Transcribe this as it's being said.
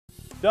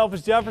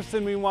Delphus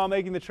Jefferson, meanwhile,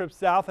 making the trip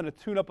south in a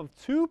tune-up of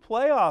 2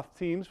 playoff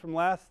teams from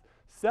last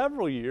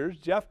several years.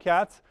 Jeff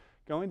Cats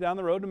going down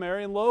the road to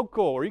Marion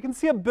Local, where you can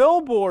see a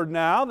billboard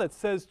now that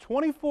says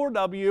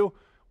 24W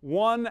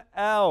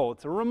 1L.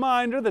 It's a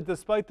reminder that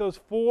despite those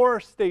 4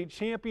 state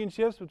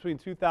championships between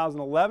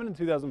 2011 and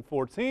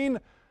 2014,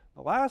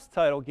 the last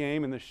title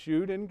game in the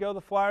shoe didn't go the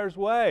Flyers'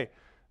 way.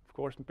 Of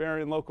course,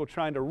 Marion Local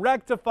trying to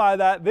rectify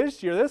that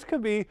this year. This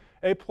could be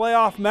a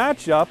playoff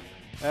matchup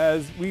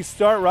as we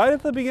start right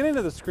at the beginning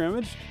of the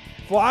scrimmage.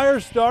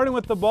 Flyers starting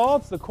with the ball.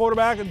 It's the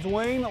quarterback,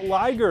 Dwayne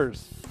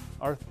Ligers,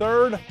 our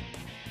 3rd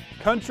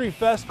Country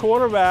Fest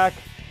quarterback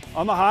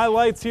on the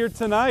highlights here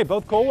tonight.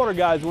 Both Coldwater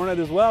guys were in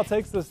it as well.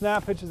 Takes the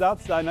snap, pitches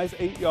outside, nice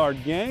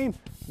 8-yard gain.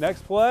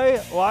 Next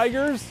play,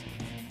 Ligers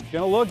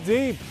gonna look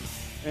deep,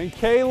 and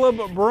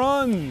Caleb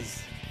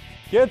Bruns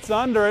gets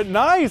under it.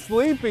 Nice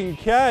leaping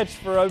catch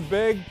for a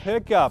big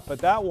pickup, but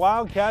that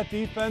Wildcat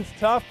defense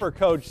tough for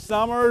Coach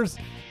Summers.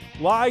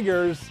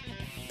 Ligers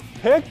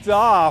picked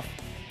off.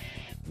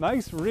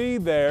 Nice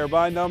read there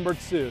by number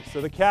 2.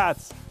 So the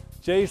Cats,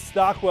 Jay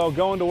Stockwell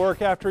going to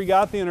work after he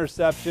got the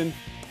interception.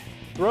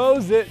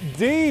 Throws it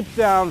deep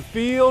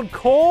downfield.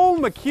 Cole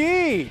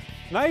McKee.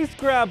 Nice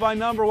grab by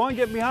number 1.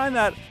 Getting behind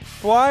that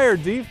Flyer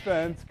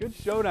defense. Good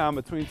showdown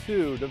between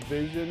 2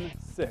 Division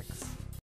VI